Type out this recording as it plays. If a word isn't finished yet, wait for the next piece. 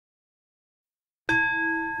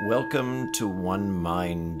Welcome to One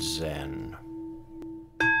Mind Zen.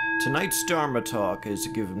 Tonight's Dharma talk is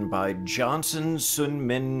given by Jonson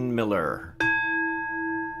Sunmin Miller.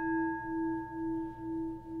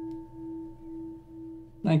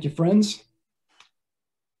 Thank you, friends.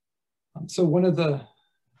 So one of the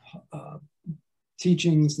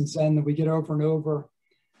teachings in Zen that we get over and over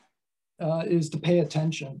is to pay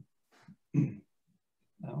attention.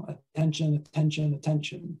 Attention, attention,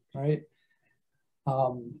 attention, right?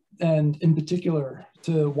 And in particular,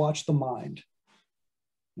 to watch the mind.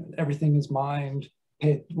 Everything is mind.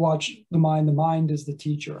 Watch the mind. The mind is the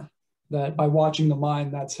teacher. That by watching the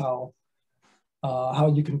mind, that's how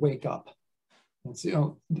you can wake up. It's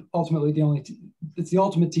ultimately it's the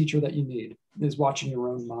ultimate teacher that you need, is watching your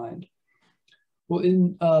own mind. Well,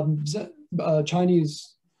 in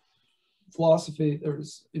Chinese philosophy,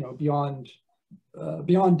 there's beyond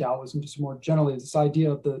Taoism, just more generally, this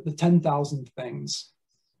idea of the 10,000 things,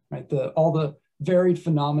 right? All the varied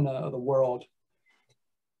phenomena of the world,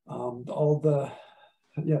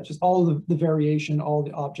 just all of the variation, all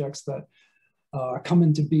the objects that come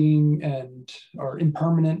into being and are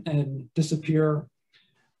impermanent and disappear.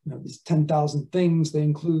 These 10,000 things, they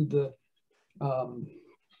include the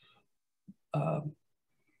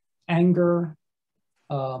anger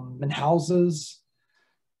and houses,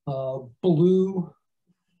 blue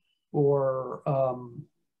or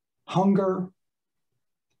hunger,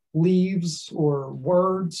 leaves or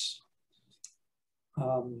words,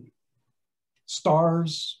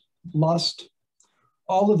 stars, lust.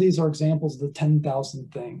 All of these are examples of the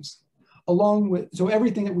 10,000 things. So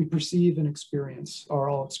everything that we perceive and experience are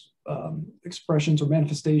all expressions or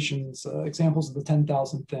manifestations, examples of the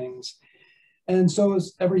 10,000 things. And so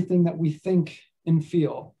is everything that we think and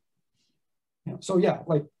feel. So yeah,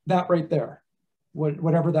 like that right there,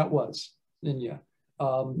 whatever that was in you.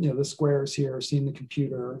 The squares here, seeing the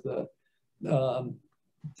computer, the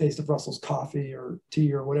taste of Russell's coffee or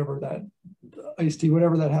tea or whatever that, iced tea,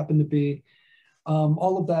 whatever that happened to be.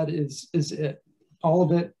 All of that is it. All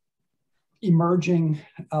of it emerging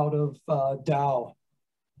out of Tao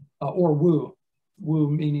or Wu. Wu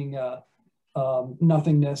meaning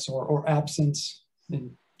nothingness or absence.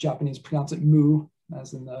 In Japanese, pronounce it mu,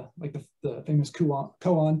 as in the famous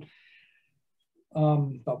koan.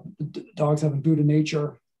 About dogs having Buddha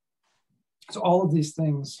nature. So all of these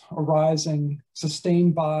things arising,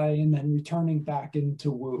 sustained by, and then returning back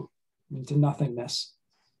into Wu, into nothingness.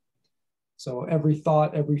 So every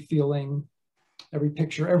thought, every feeling, every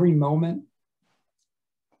picture, every moment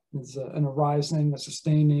is an arising, a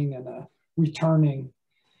sustaining, and a returning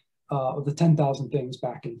of the 10,000 things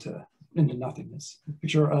back into nothingness.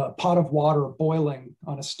 Picture a pot of water boiling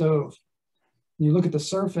on a stove. When you look at the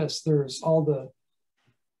surface, there's all the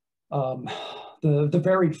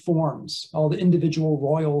varied forms, all the individual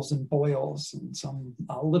roils and boils, and some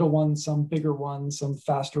little ones, some bigger ones, some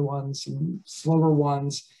faster ones, some slower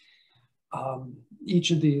ones.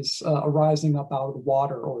 Each of these arising up out of the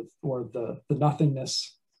water or the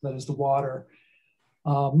nothingness that is the water.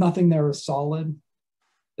 Nothing there is solid.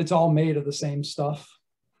 It's all made of the same stuff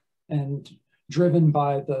and driven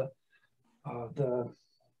by the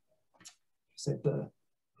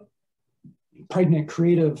pregnant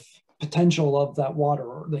creative potential of that water,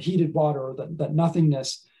 or the heated water, or that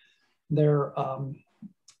nothingness. There,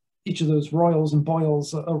 each of those roils and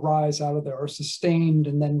boils arise out of there, are sustained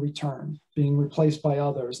and then return, being replaced by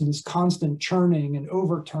others, and this constant churning and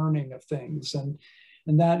overturning of things, and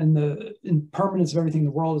that in the impermanence of everything in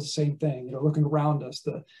the world is the same thing. Looking around us,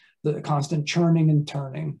 the constant churning and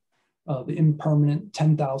turning, the impermanent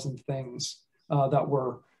 10,000 things that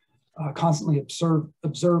we're constantly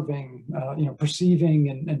observing, perceiving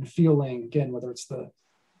and feeling. Again, whether it's the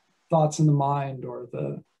thoughts in the mind or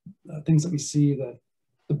the things that we see,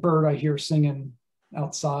 the bird I hear singing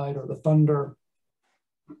outside, or the thunder,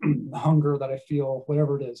 the hunger that I feel,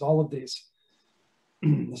 whatever it is, all of these,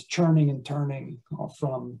 this churning and turning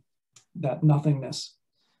from that nothingness.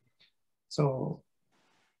 So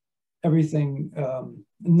everything,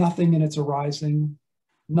 nothing in its arising,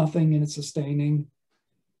 nothing in its sustaining,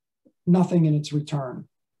 nothing in its return.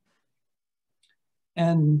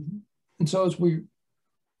 And so as we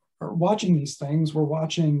are watching these things, we're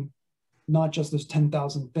watching not just those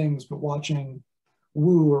 10,000 things, but watching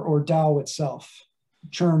Wu or Tao itself,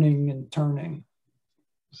 churning and turning.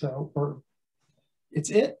 So it's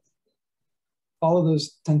it. All of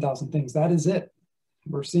those 10,000 things, that is it.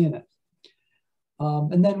 We're seeing it.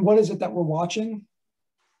 And then what is it that we're watching?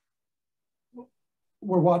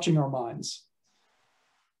 We're watching our minds.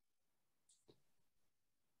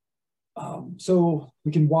 So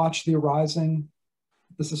we can watch the arising,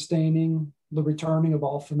 the sustaining, the returning of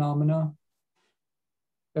all phenomena,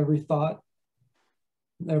 every thought,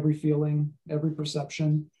 every feeling, every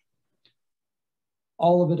perception.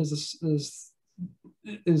 All of it is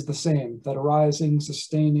the same, that arising,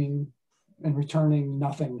 sustaining, and returning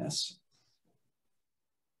nothingness.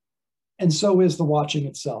 And so is the watching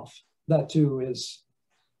itself. That too is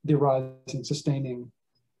the arising, sustaining,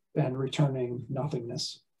 and returning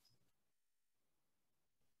nothingness.